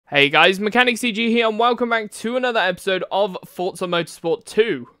Hey guys, Mechanic CG here and welcome back to another episode of Forza Motorsport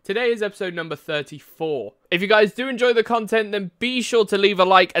 2. Today is episode number 34. If you guys do enjoy the content, then be sure to leave a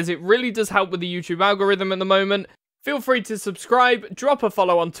like as it really does help with the YouTube algorithm at the moment. Feel free to subscribe, drop a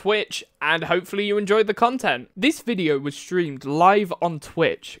follow on Twitch, and hopefully you enjoyed the content. This video was streamed live on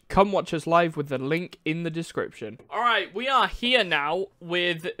Twitch. Come watch us live with the link in the description. Alright, we are here now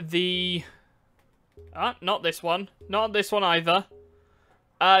with the... not this one. Not this one either.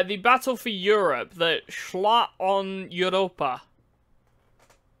 The Battle for Europe, the Schlacht on Europa.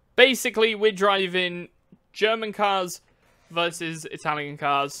 Basically, we're driving German cars versus Italian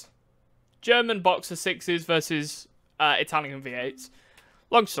cars. German Boxer 6s versus Italian V8s.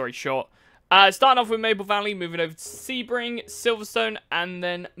 Long story short. Starting off with Maple Valley, moving over to Sebring, Silverstone, and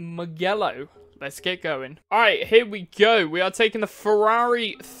then Mugello. Let's get going. Alright, here we go. We are taking the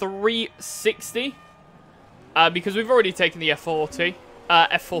Ferrari 360. Because we've already taken the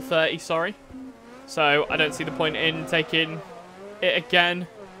F430, sorry. So, I don't see the point in taking it again.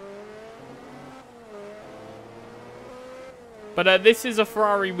 But this is a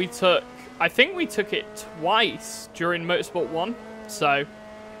Ferrari we took. I think we took it twice during Motorsport 1. So,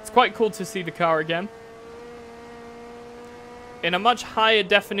 it's quite cool to see the car again. In a much higher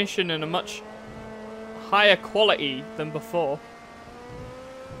definition and a much higher quality than before.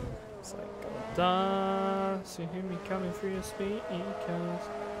 It's like, so hear me coming through your speakers.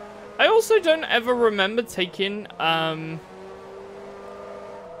 I also don't ever remember taking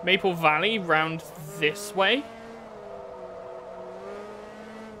Maple Valley round this way.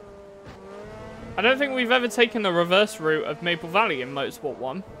 I don't think we've ever taken the reverse route of Maple Valley in Motorsport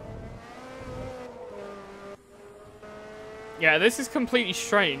 1. Yeah, this is completely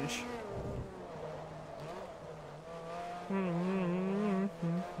strange.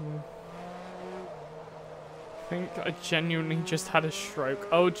 I think I genuinely just had a stroke.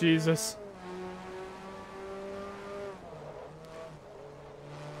 Oh, Jesus.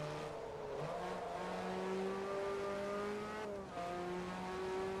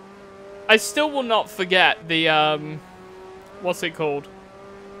 I still will not forget the, what's it called?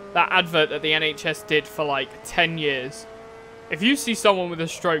 That advert that the NHS did for like 10 years. If you see someone with a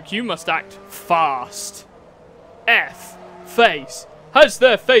stroke, you must act fast. F. Face. Has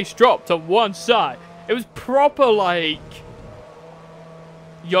their face dropped to one side? It was proper, like,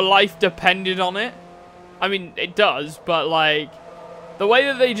 your life depended on it. I mean, it does, but, like, the way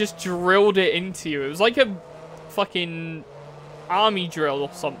that they just drilled it into you, it was like a fucking army drill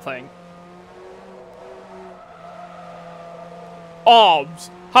or something. Arms,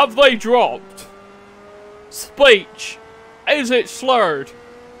 have they dropped? Speech, is it slurred?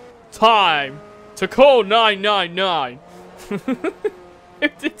 Time to call 999.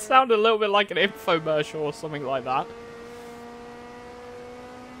 It did sound a little bit like an infomercial or something like that.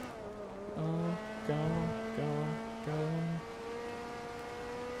 Go.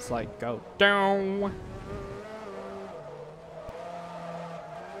 It's like, go down.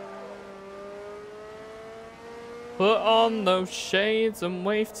 Put on those shades and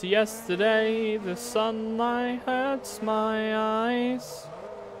wave to yesterday. The sunlight hurts my eyes.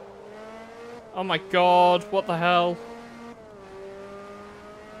 Oh my god, what the hell?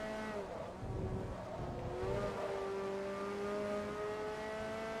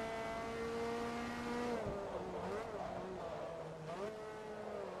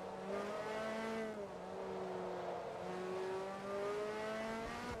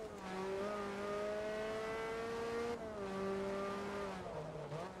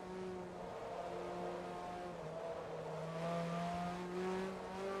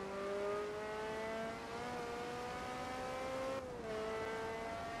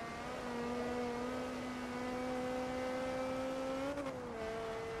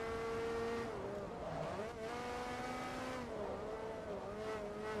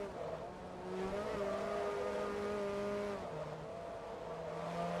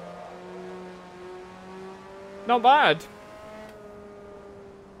 Not bad.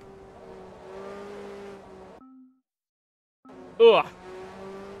 Ugh.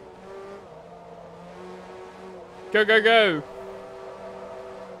 Go, go, go.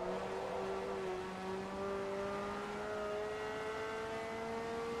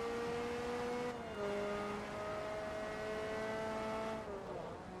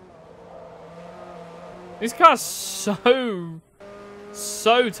 This car's so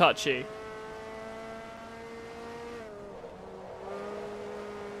touchy.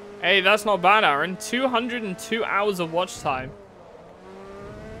 Hey, that's not bad, Aaron. 202 hours of watch time.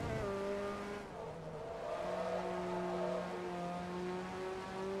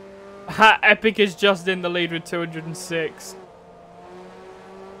 Epic is just in the lead with 206.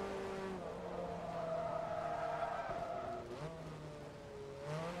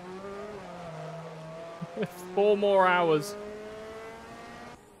 4 more hours.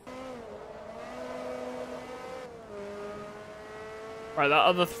 Right, that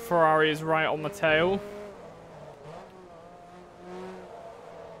other Ferrari is right on the tail.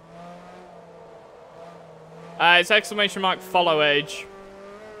 It's exclamation mark follow age.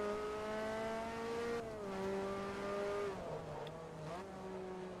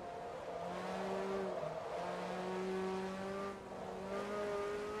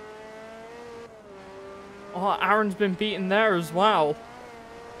 Oh, Aaron's been beaten there as well.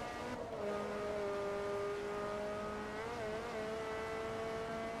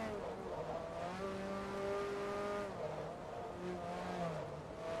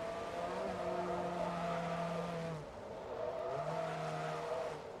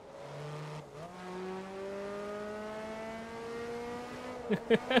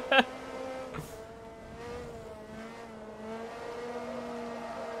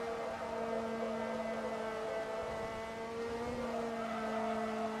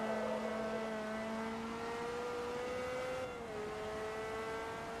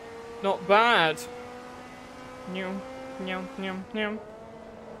 Not bad. Nyum, nyum, nyum, nyum.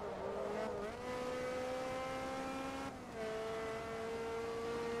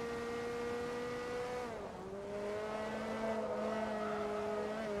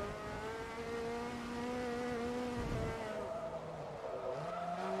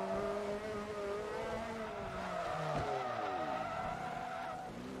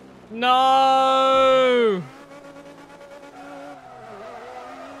 No!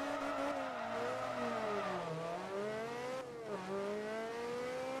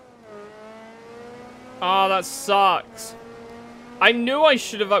 Oh, that sucks. I knew I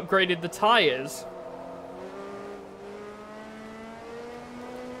should have upgraded the tires.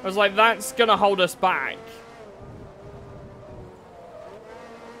 I was like, that's gonna hold us back.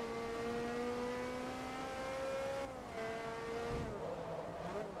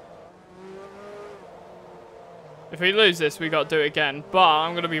 If we lose this, we gotta do it again. But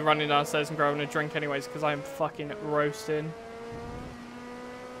I'm gonna be running downstairs and grabbing a drink anyways, because I'm fucking roasting.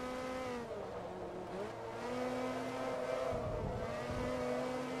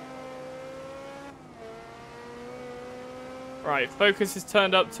 Right, focus is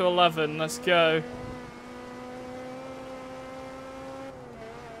turned up to 11. Let's go.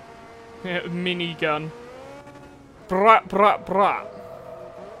 Minigun. Brat, brat, brat.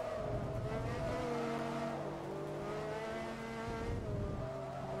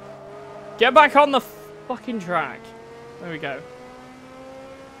 Get back on the fucking track. There we go.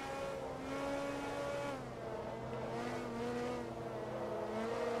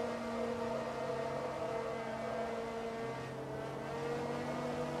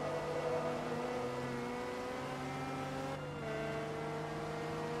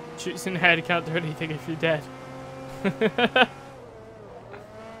 Shoots in the head, can't do anything if you're dead.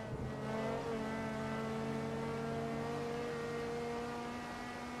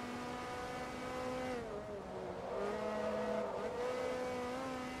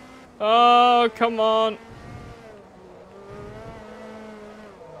 Oh, come on.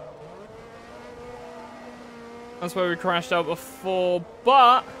 That's where we crashed out before,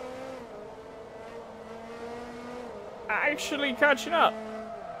 but actually catching up,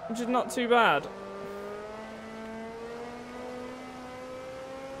 which is not too bad.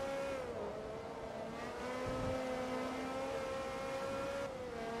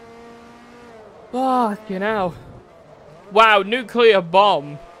 Fucking hell. Wow, nuclear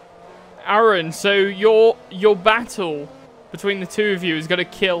bomb. Aaron, so your battle between the two of you is going to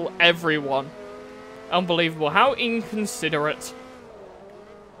kill everyone. Unbelievable. How inconsiderate.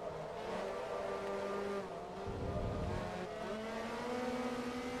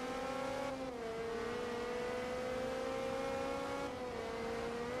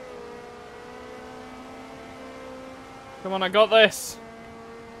 Come on, I got this.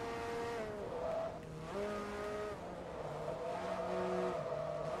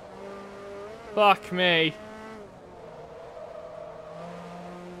 Fuck me.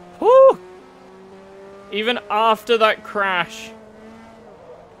 Woo! Even after that crash,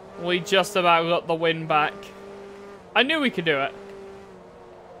 we just about got the win back. I knew we could do it.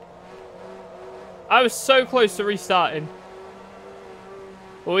 I was so close to restarting.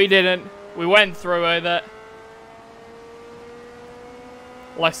 But we didn't. We went through with it.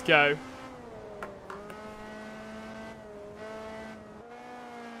 Let's go.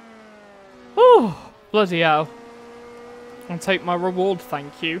 Oh, bloody hell. I'll take my reward,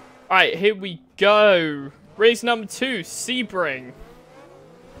 thank you. Alright, here we go. Race number 2, Sebring.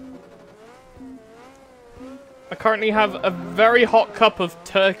 I currently have a very hot cup of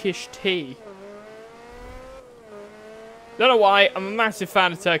Turkish tea. Don't know why. I'm a massive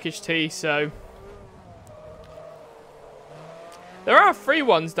fan of Turkish tea, so... There are free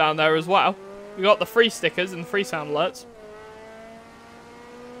ones down there as well. We got the free stickers and the free sound alerts.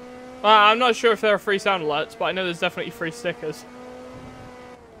 I'm not sure if there are free sound alerts, but I know there's definitely free stickers.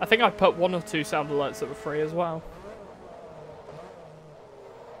 I think I put 1 or 2 sound alerts that were free as well.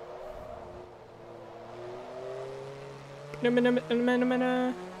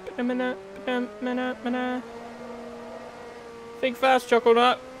 Think fast, chocolate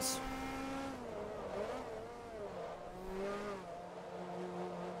nuts.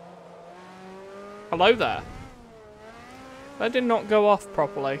 Hello there. That did not go off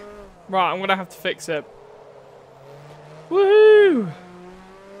properly. Right, I'm gonna have to fix it. Woohoo!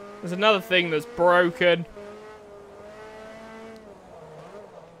 There's another thing that's broken.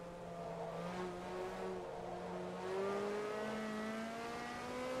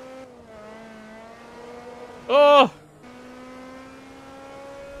 Oh!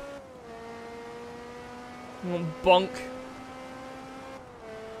 Bonk.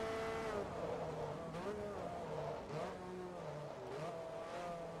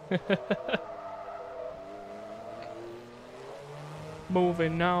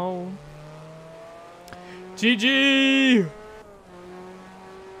 Moving now. GG!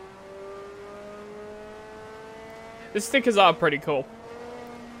 The stickers are pretty cool.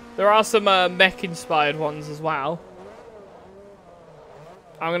 There are some mech inspired ones as well.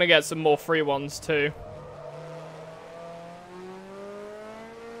 I'm gonna get some more free ones too.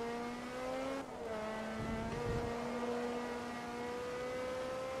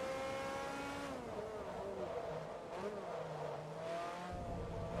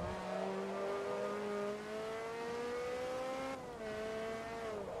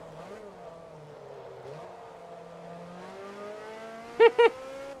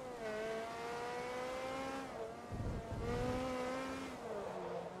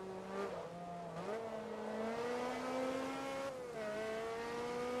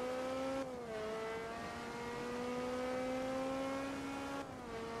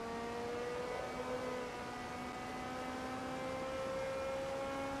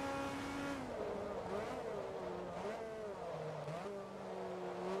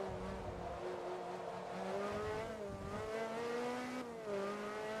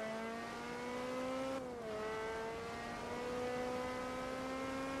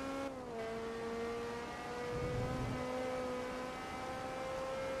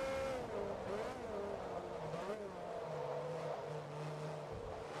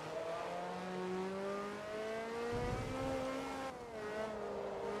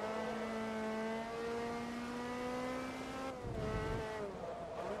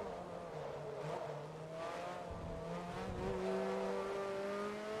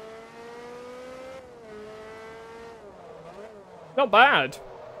 Not bad.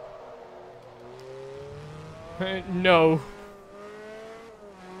 No.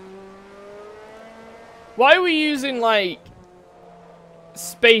 Why are we using, like,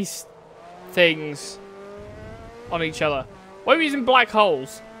 space things on each other? Why are we using black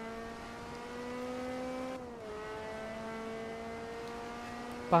holes?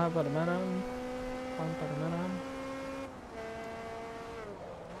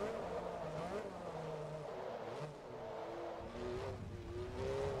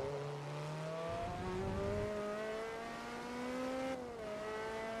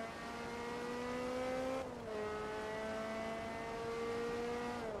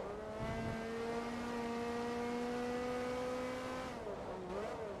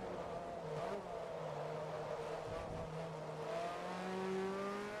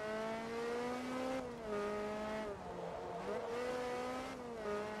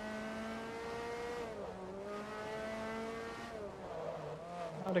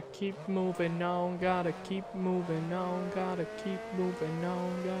 Gotta keep moving on, gotta keep moving on, gotta keep moving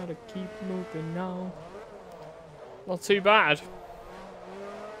on, gotta keep moving on. Not too bad.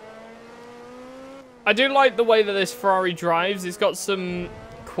 I do like the way that this Ferrari drives. It's got some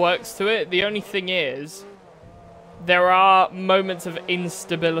quirks to it. The only thing is, there are moments of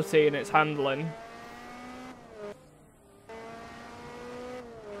instability in its handling.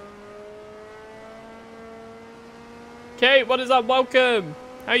 Kate, what is up? Welcome.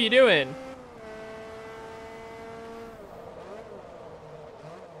 How you doing?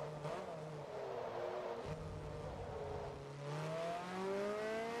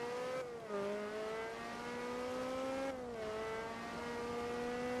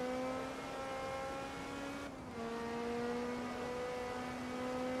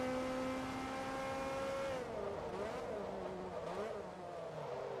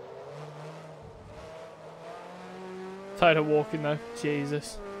 Tired of walking though.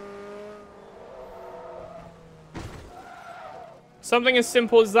 Jesus. Something as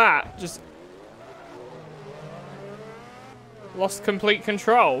simple as that. Just lost complete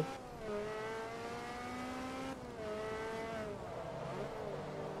control.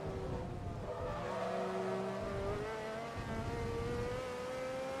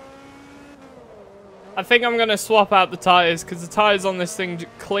 I think I'm going to swap out the tyres because the tyres on this thing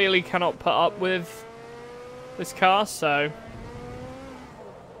clearly cannot put up with this car, so...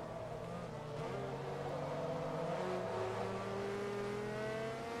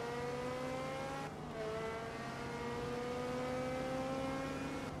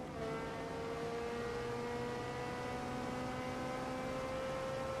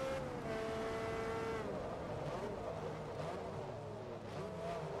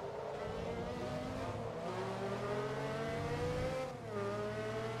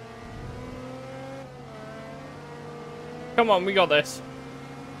 Come on, we got this.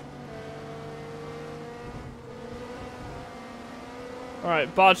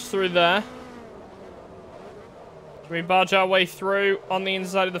 Alright, barge through there. Can we barge our way through on the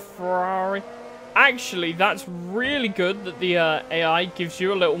inside of the Ferrari? Actually, that's really good that the AI gives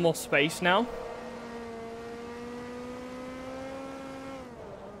you a little more space now.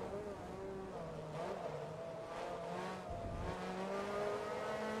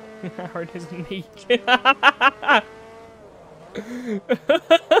 Aaron is neat.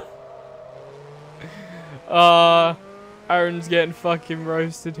 Aaron's getting fucking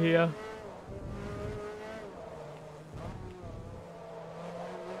roasted here.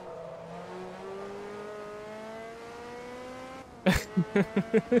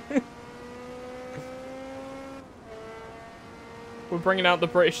 We're bringing out the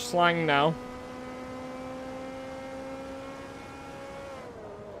British slang now.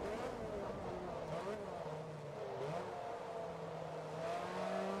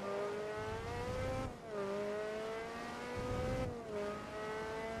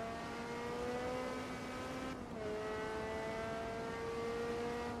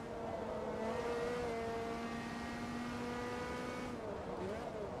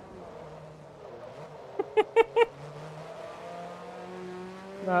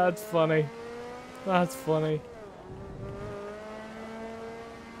 That's funny. That's funny.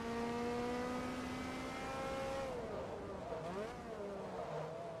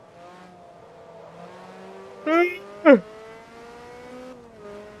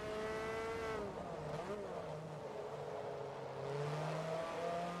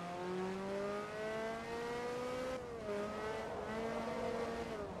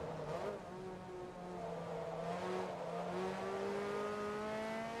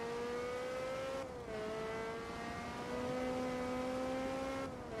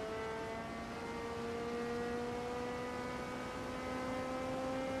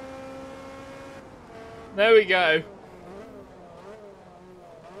 There we go.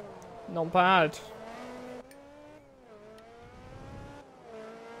 Not bad.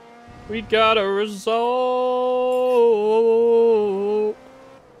 We got a result.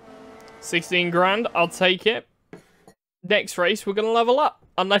 16 grand, I'll take it. Next race, we're gonna level up.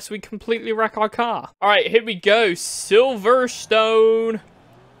 Unless we completely wreck our car. Alright, here we go. Silverstone.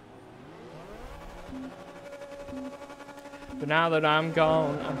 But now that I'm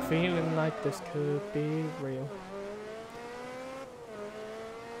gone, I'm feeling like this could be real.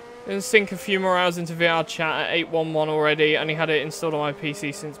 Gonna sink a few more hours into VR chat at 8.11 already. Only had it installed on my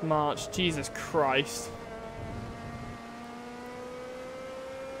PC since March. Jesus Christ.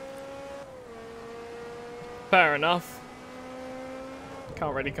 Fair enough.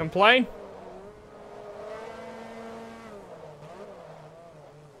 Can't really complain.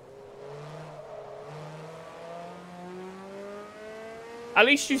 At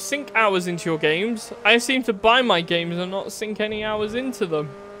least you sink hours into your games. I seem to buy my games and not sink any hours into them.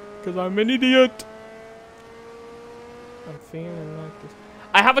 Because I'm an idiot. I'm feeling like this.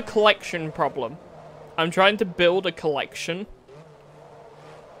 I have a collection problem. I'm trying to build a collection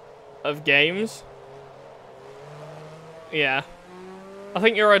of games. Yeah. I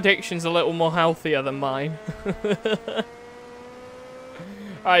think your addiction's a little more healthier than mine.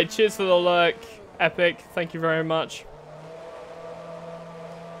 Alright, cheers for the lurk. Epic, thank you very much.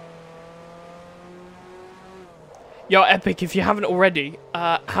 Yo, Epic, if you haven't already,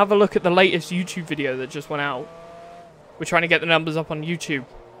 have a look at the latest YouTube video that just went out. We're trying to get the numbers up on YouTube.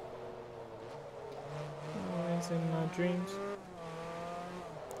 Always in my dreams.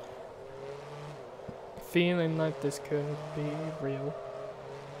 Feeling like this could be real.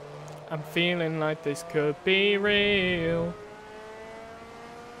 I'm feeling like this could be real.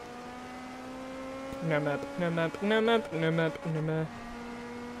 No map, no map, no map, no map, no map.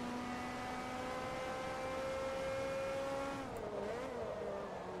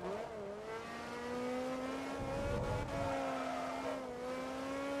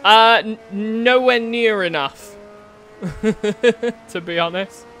 Nowhere near enough. To be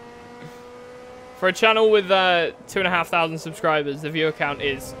honest. For a channel with 2,500 subscribers, the viewer count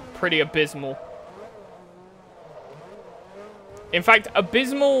is pretty abysmal. In fact,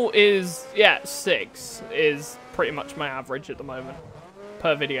 abysmal is, yeah, 6 is pretty much my average at the moment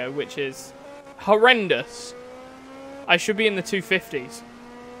per video, which is horrendous. I should be in the 250s,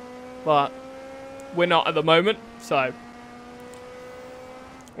 but we're not at the moment, so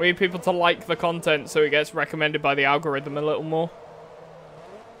we need people to like the content so it gets recommended by the algorithm a little more.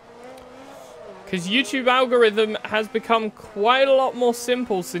 Because YouTube algorithm has become quite a lot more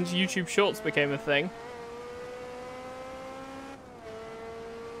simple since YouTube Shorts became a thing.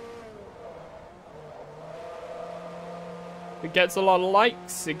 It gets a lot of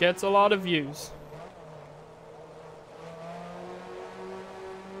likes, it gets a lot of views.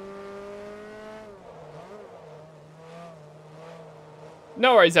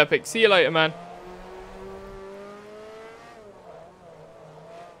 No worries, Epic. See you later, man.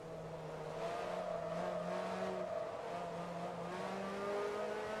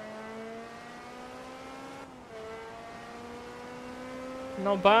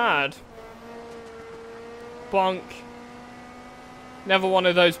 Not bad. Bonk. Never one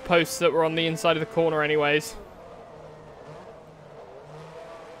of those posts that were on the inside of the corner anyways.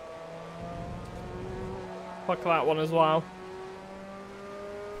 Fuck that one as well.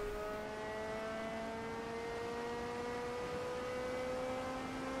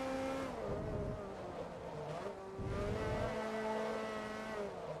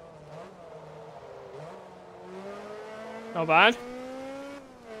 Not bad.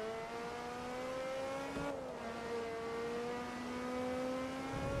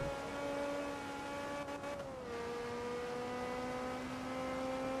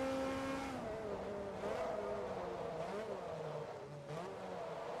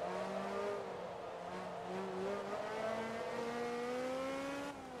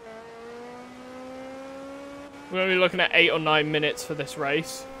 We're going to be looking at 8 or 9 minutes for this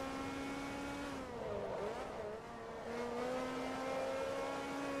race.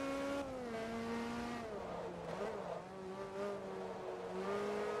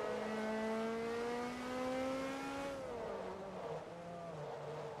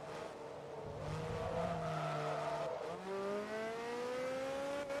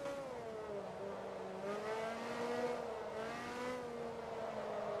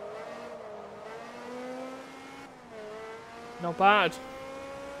 Not bad.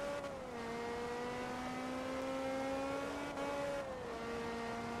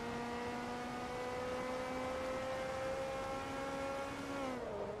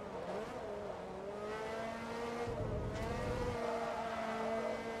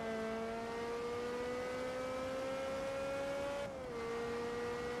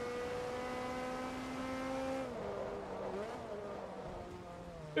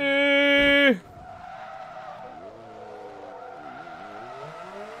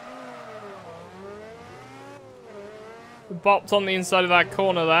 Bopped on the inside of that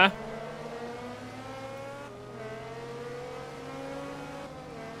corner there.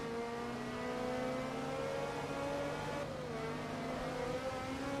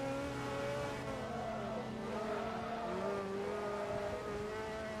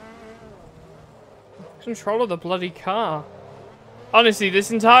 Control of the bloody car. Honestly, this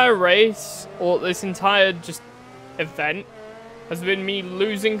entire race, or this entire just event, has been me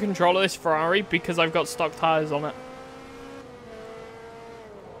losing control of this Ferrari because I've got stock tires on it.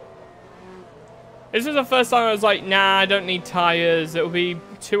 This was the first time I was like, nah, I don't need tires. It'll be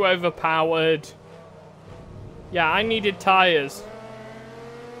too overpowered. Yeah, I needed tires.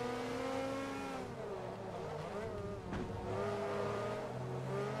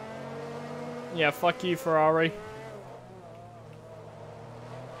 Yeah, fuck you, Ferrari.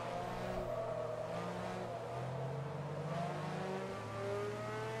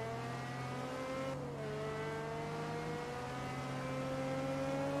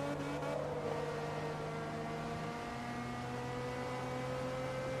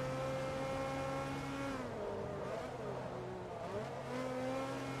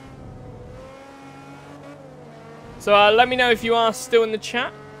 So let me know if you are still in the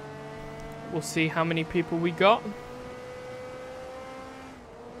chat. We'll see how many people we got.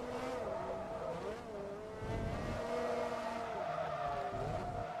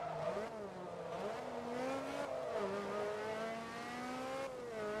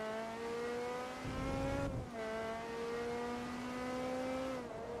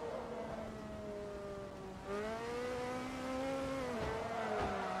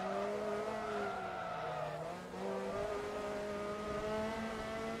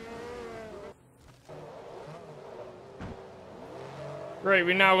 Right,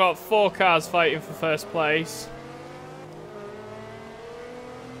 we now got 4 cars fighting for first place.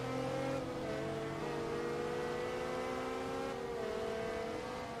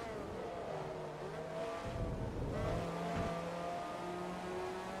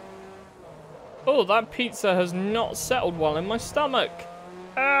 Oh, that pizza has not settled well in my stomach.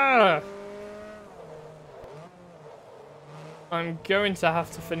 Ah! I'm going to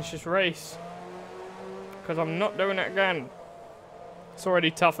have to finish this race. Because I'm not doing it again. It's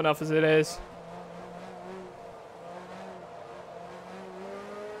already tough enough as it is.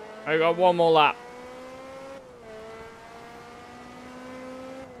 I got one more lap.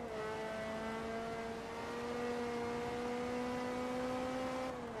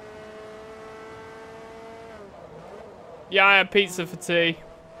 Yeah, I had pizza for tea.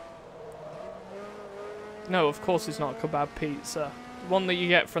 No, of course it's not kebab pizza. One that you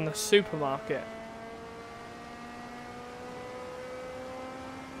get from the supermarket.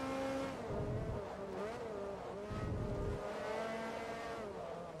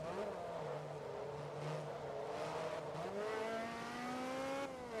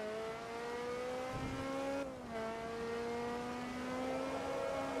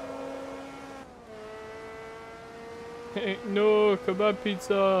 No, kebab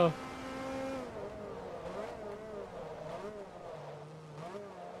pizza.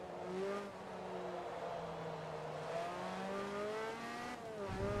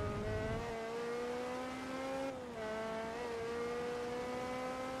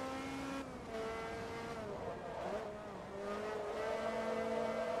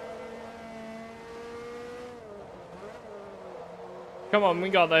 Come on, we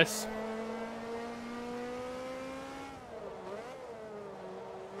got this.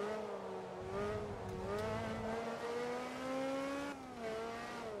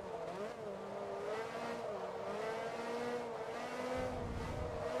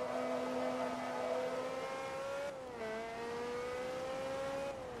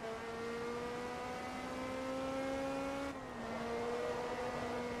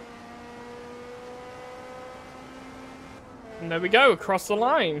 And there we go, across the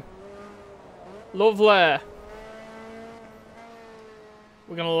line. Lovely.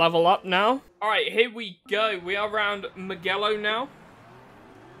 We're gonna level up now. Alright, here we go. We are around Mugello now.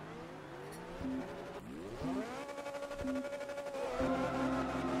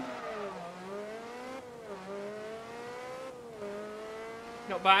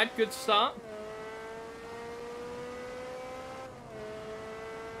 Not bad, good start.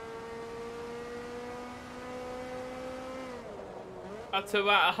 Up to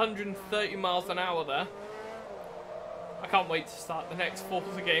about 130 miles an hour there. I can't wait to start the next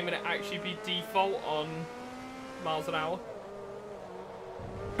Forza game and it actually be default on miles an hour.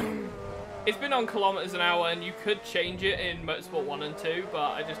 It's been on kilometers an hour and you could change it in Motorsport 1 and 2,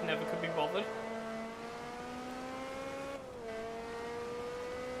 but I just never could be bothered.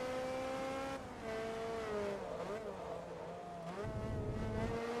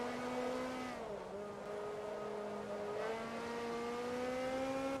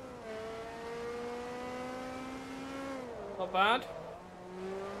 Not bad.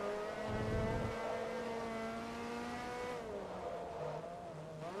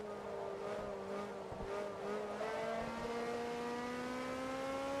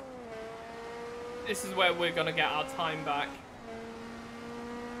 This is where we're gonna get our time back.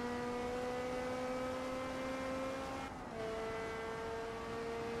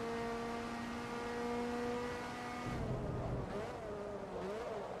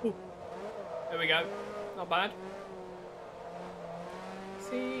 Ooh. There we go. Not bad.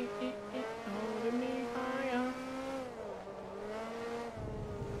 See it holding me higher.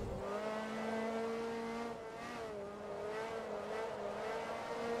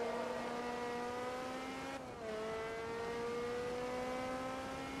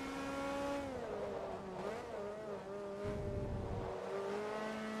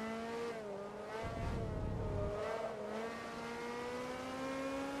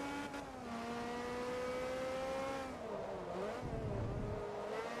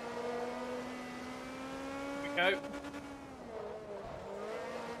 Go.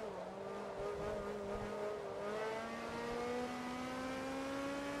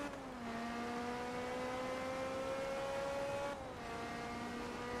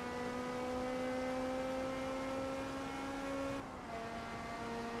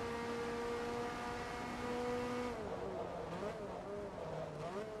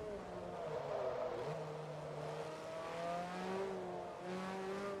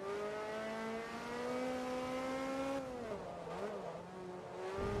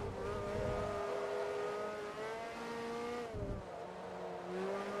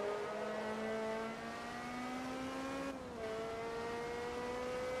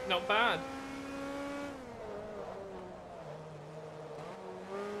 Not bad.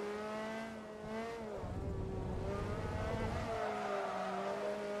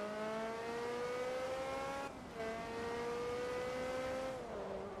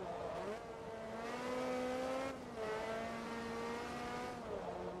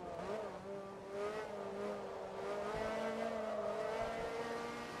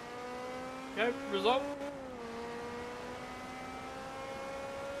 Okay, result.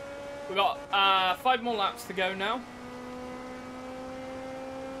 We got 5 more laps to go now.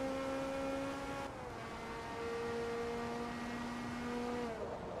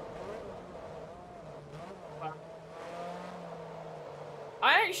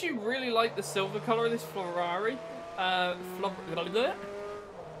 I actually really like the silver color of this Ferrari.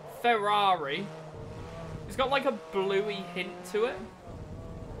 Ferrari. It's got like a bluey hint to it.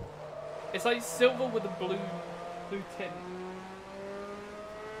 It's like silver with a blue tint.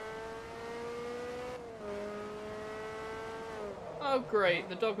 Oh great,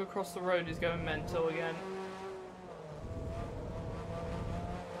 the dog across the road is going mental again.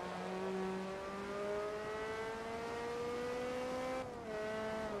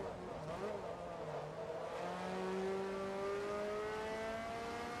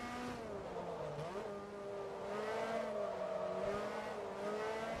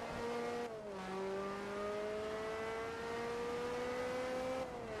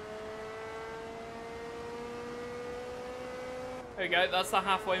 There we go, that's the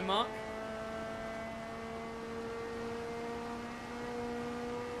halfway mark.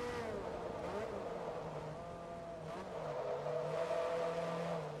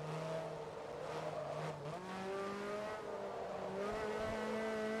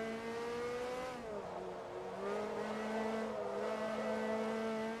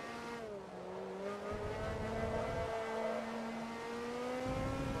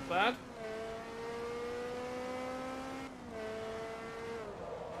 Not bad.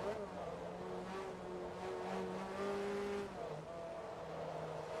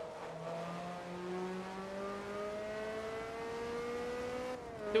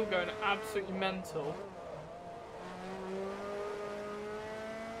 Still going absolutely mental.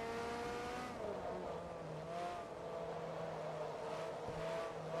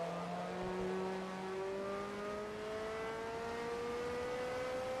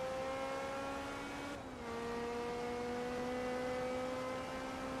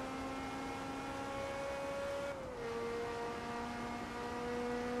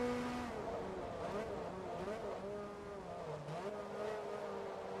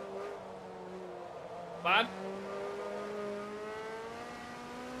 Bad.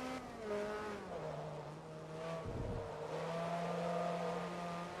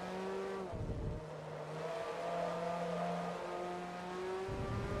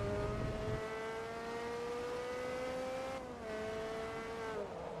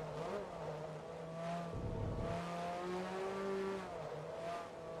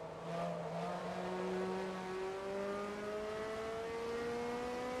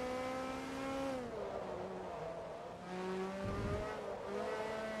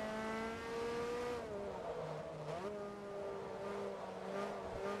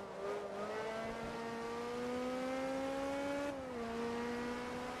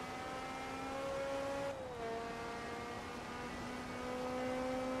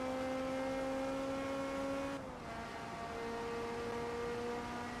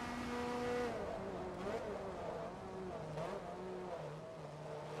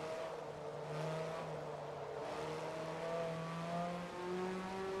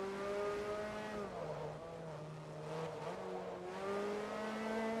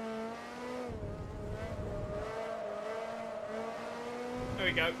 There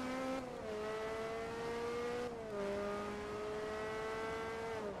we go.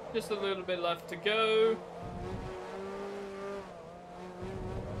 Just a little bit left to go.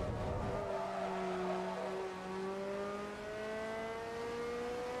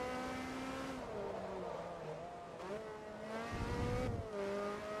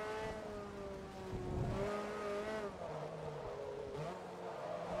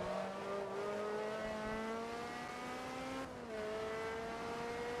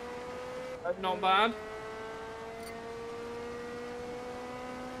 Not bad.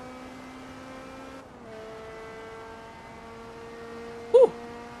 Whew.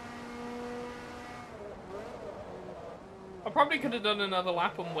 I probably could have done another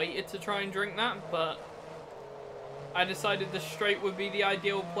lap and waited to try and drink that, but I decided the straight would be the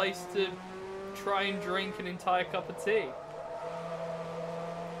ideal place to try and drink an entire cup of tea.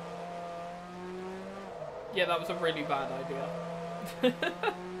 Yeah, that was a really bad idea.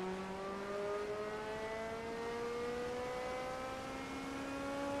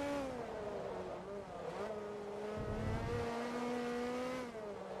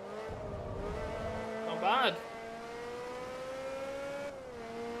 Not bad.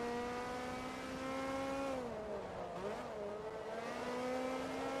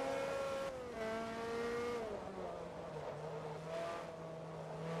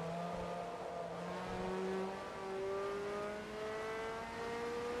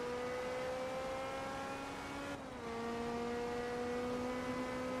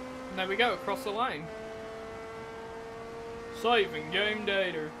 And there we go, across the line. Saving game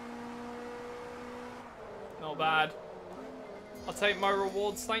data. Not bad. I'll take my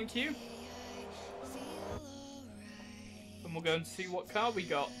rewards, thank you. And we'll go and see what car we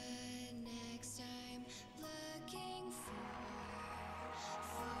got.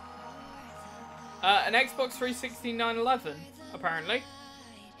 An Xbox 360 911, apparently.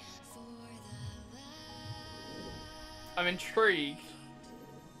 I'm intrigued.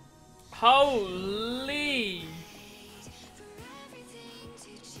 Holy!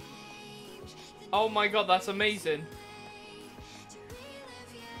 Oh my god, that's amazing.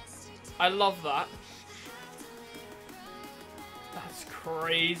 I love that. That's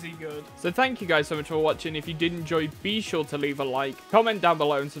crazy good. So thank you guys so much for watching. If you did enjoy, be sure to leave a like, comment down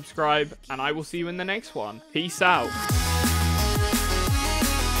below and subscribe. And I will see you in the next one. Peace out.